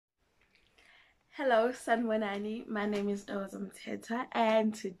Hello, Sanwanani. My name is Dozam Teta,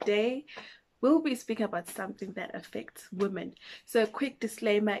 and today we'll be speaking about something that affects women. So, a quick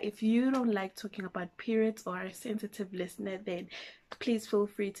disclaimer: if you don't like talking about periods or are a sensitive listener, then please feel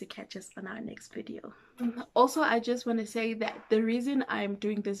free to catch us on our next video. Also, I just want to say that the reason I'm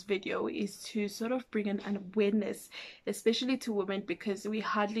doing this video is to sort of bring an awareness, especially to women, because we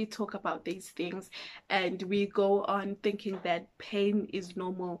hardly talk about these things and we go on thinking that pain is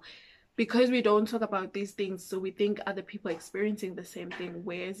normal because we don't talk about these things, so we think other people are experiencing the same thing,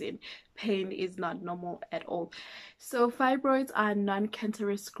 whereas in pain is not normal at all. So fibroids are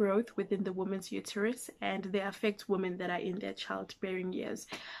non-cancerous growth within the woman's uterus, and they affect women that are in their childbearing years.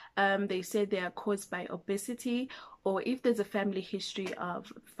 They say they are caused by obesity, or if there's a family history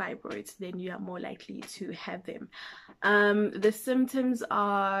of fibroids, then you are more likely to have them. The symptoms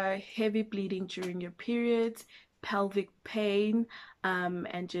are heavy bleeding during your periods, pelvic pain,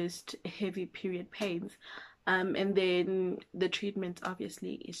 and just heavy period pains. And then the treatment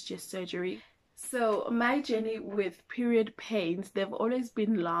obviously is just surgery. So my journey with period pains, they've always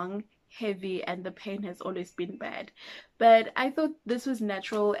been long, heavy, and the pain has always been bad. But I thought this was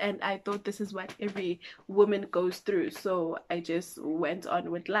natural, and I thought this is what every woman goes through. So I just went on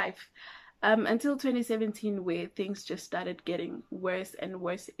with life. Until 2017, where things just started getting worse and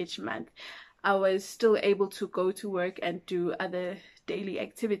worse each month. I was still able to go to work and do other daily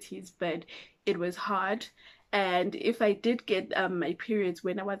activities, but it was hard. And if I did get my periods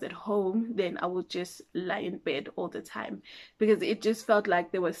when I was at home, then I would just lie in bed all the time because it just felt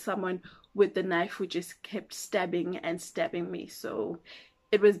like there was someone with the knife who just kept stabbing and stabbing me. So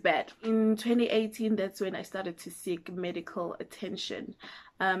it was bad. In 2018, that's when I started to seek medical attention.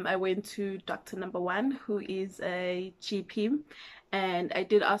 I went to Dr. Number One, who is a GP, and I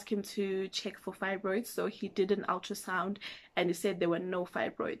did ask him to check for fibroids. So he did an ultrasound and he said there were no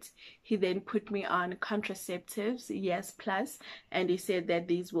fibroids. He then put me on contraceptives, yes plus, and he said that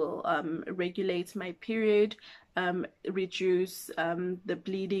these will regulate my period, reduce the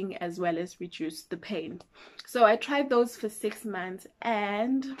bleeding, as well as reduce the pain. So I tried those for 6 months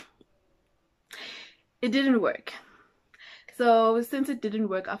and it didn't work. So since it didn't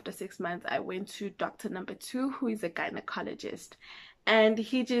work after 6 months, I went to Dr. Number Two, who is a gynecologist, and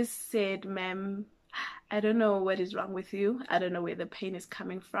he just said, ma'am, I don't know what is wrong with you. I don't know where the pain is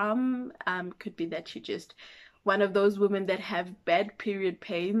coming from. Could be that you're just one of those women that have bad period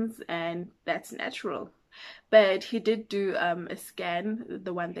pains, and that's natural. But he did do a scan,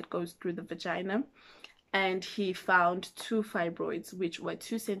 the one that goes through the vagina, and he found 2 fibroids which were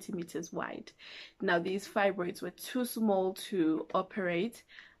 2 centimeters wide. Now these fibroids were too small to operate,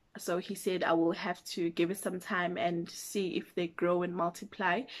 so he said I will have to give it some time and see if they grow and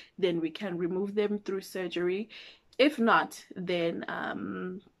multiply, then we can remove them through surgery. If not, then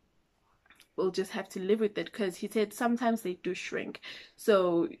we'll just have to live with it, because he said sometimes they do shrink,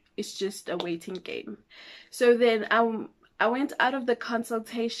 so it's just a waiting game. So then I went out of the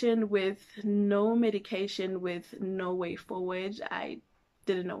consultation with no medication, with no way forward. I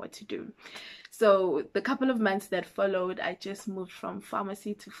didn't know what to do. So the couple of months that followed, I just moved from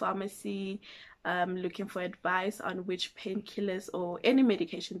pharmacy to pharmacy, looking for advice on which painkillers or any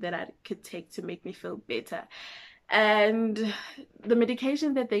medication that I could take to make me feel better. And the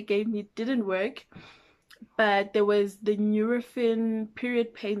medication that they gave me didn't work, but there was the Nurofen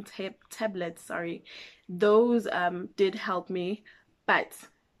period pain tablets, sorry. Those did help me, but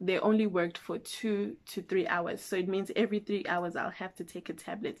they only worked for 2 to 3 hours. So it means every 3 hours I'll have to take a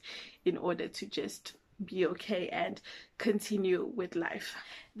tablet in order to just be okay and continue with life.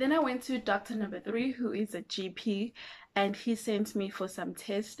 Then I went to Dr. Number Three, who is a GP, and he sent me for some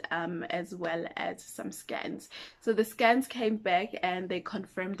tests as well as some scans. So the scans came back and they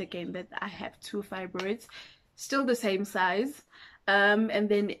confirmed again that I have 2 fibroids, still the same size, and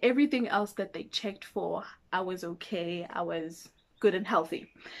then everything else that they checked for, I was okay, I was good and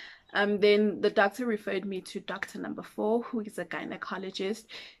healthy. Then the doctor referred me to Dr. Number Four, who is a gynecologist,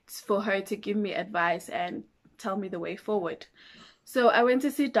 for her to give me advice and tell me the way forward. So I went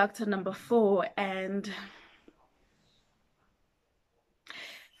to see Dr. Number Four, and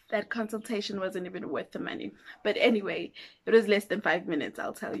that consultation wasn't even worth the money. But anyway, it was less than 5 minutes,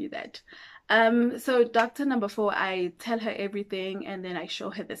 I'll tell you that. So Dr. Number Four, I tell her everything and then I show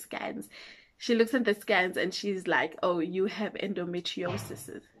her the scans. She looks at the scans and she's like, oh, you have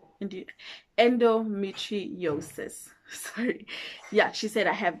endometriosis. Endometriosis. Sorry. Yeah, she said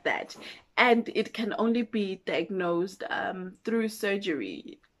I have that. And it can only be diagnosed through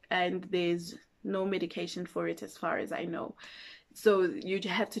surgery, and there's no medication for it as far as I know. So you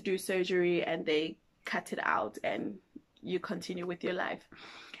have to do surgery and they cut it out and you continue with your life.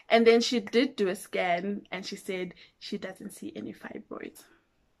 And then she did do a scan and she said she doesn't see any fibroids.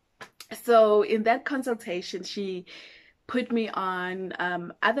 So in that consultation, she put me on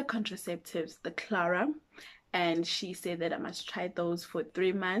other contraceptives, the Clara, and she said that I must try those for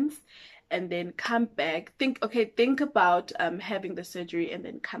 3 months and then come back. Think about having the surgery and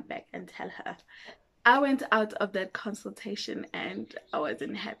then come back and tell her. I went out of that consultation and I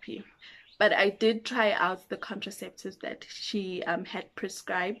wasn't happy. But I did try out the contraceptives that she had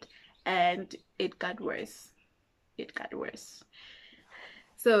prescribed, and it got worse. It got worse.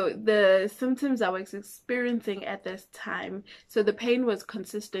 So the symptoms I was experiencing at this time, so the pain was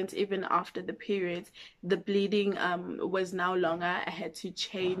consistent even after the periods. The bleeding was now longer. I had to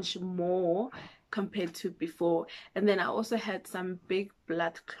change more compared to before. And then I also had some big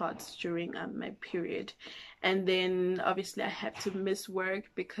blood clots during my period. And then obviously I had to miss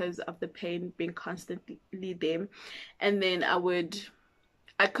work because of the pain being constantly there. And then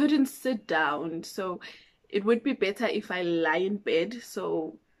I couldn't sit down, so it would be better if I lie in bed.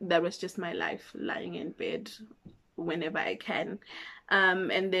 So that was just my life, lying in bed whenever I can.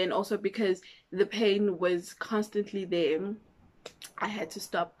 And then also because the pain was constantly there, I had to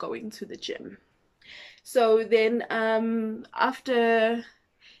stop going to the gym. So then after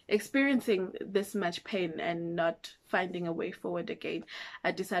experiencing this much pain and not finding a way forward again,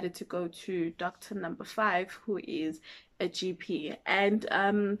 I decided to go to doctor number 5, who is a GP,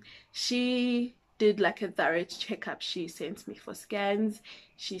 and she did like a thorough checkup. She sent me for scans,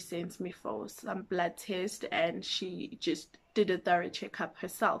 she sent me for some blood tests, and she just did a thorough checkup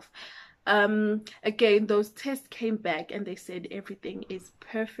herself. Again, those tests came back and they said everything is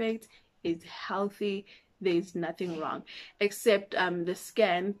perfect, is healthy, there's nothing wrong, except the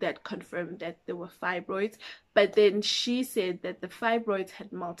scan that confirmed that there were fibroids. But then she said that the fibroids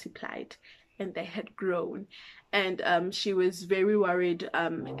had multiplied and they had grown, and she was very worried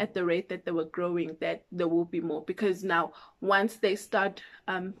at the rate that they were growing, that there will be more, because now once they start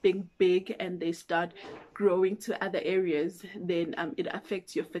being big and they start growing to other areas, then it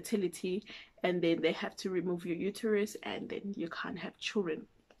affects your fertility, and then they have to remove your uterus and then you can't have children.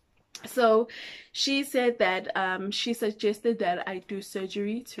 So she said that she suggested that I do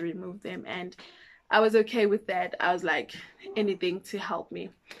surgery to remove them, and I was okay with that. I was like, anything to help me.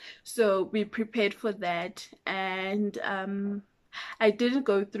 So we prepared for that, and I didn't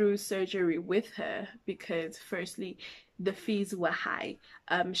go through surgery with her because firstly, the fees were high.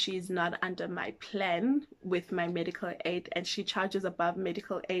 She's not under my plan with my medical aid, and she charges above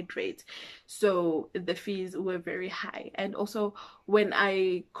medical aid rate, so the fees were very high. And also when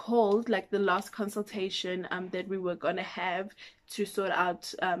I called, like the last consultation that we were gonna have to sort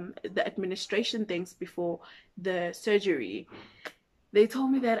out the administration things before the surgery, they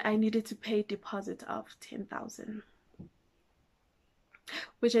told me that I needed to pay a deposit of 10,000,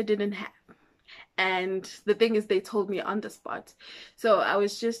 which I didn't have. And the thing is, they told me on the spot. So I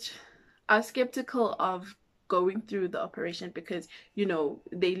was skeptical of going through the operation because, you know,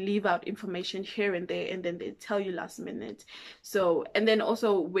 they leave out information here and there and then they tell you last minute. So, and then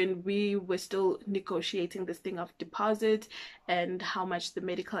also when we were still negotiating this thing of deposit and how much the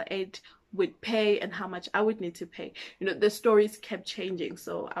medical aid would pay and how much I would need to pay, you know, the stories kept changing.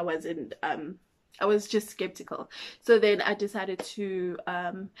 So I was just skeptical. So then I decided to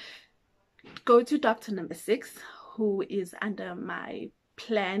go to doctor number 6, who is under my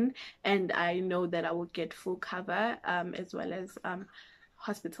plan, and I know that I will get full cover as well as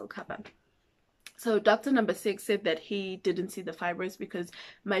hospital cover. So doctor number 6 said that he didn't see the fibroids because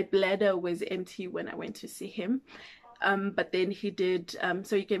my bladder was empty when I went to see him. But then he did,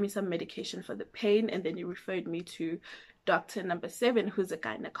 so he gave me some medication for the pain, and then he referred me to doctor number 7, who's a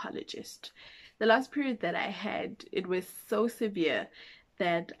gynecologist. The last period that I had, it was so severe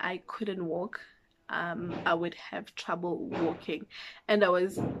that I couldn't walk. I would have trouble walking, and I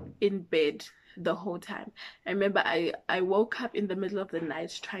was in bed the whole time. I remember I woke up in the middle of the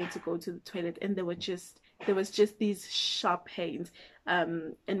night trying to go to the toilet, and there was just these sharp pains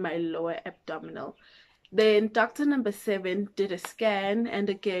in my lower abdominal. Then doctor number 7 did a scan, and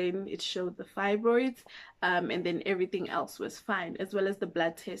again it showed the fibroids, and then everything else was fine, as well as the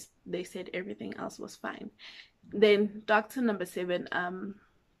blood test. They said everything else was fine. Then doctor number 7,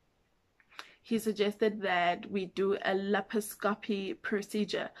 he suggested that we do a laparoscopy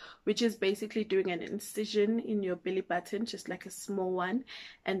procedure, which is basically doing an incision in your belly button, just like a small one,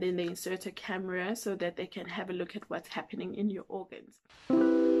 and then they insert a camera so that they can have a look at what's happening in your organs.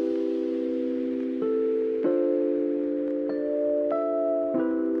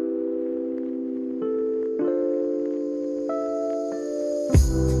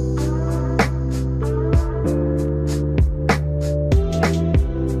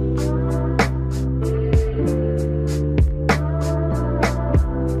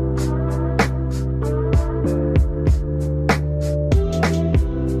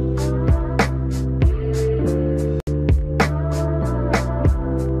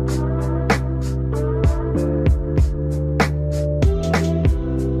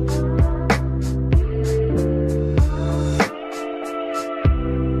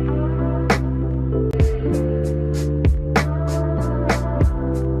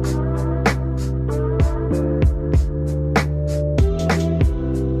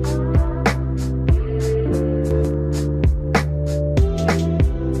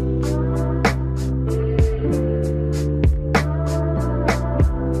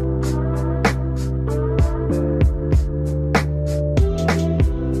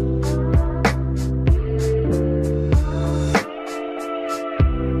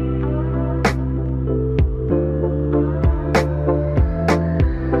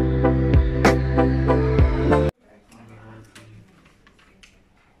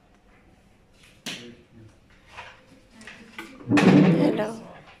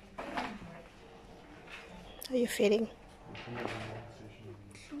 feeling?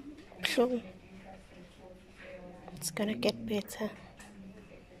 Sure. It's gonna get better.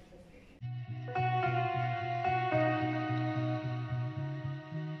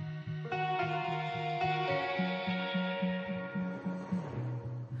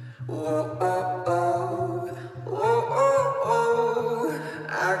 Whoa, oh, oh, whoa, oh, oh,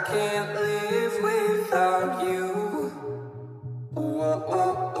 I can't live without you. Whoa,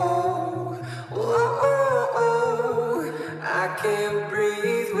 oh, oh, whoa, oh, oh, I can't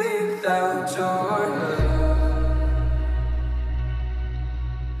breathe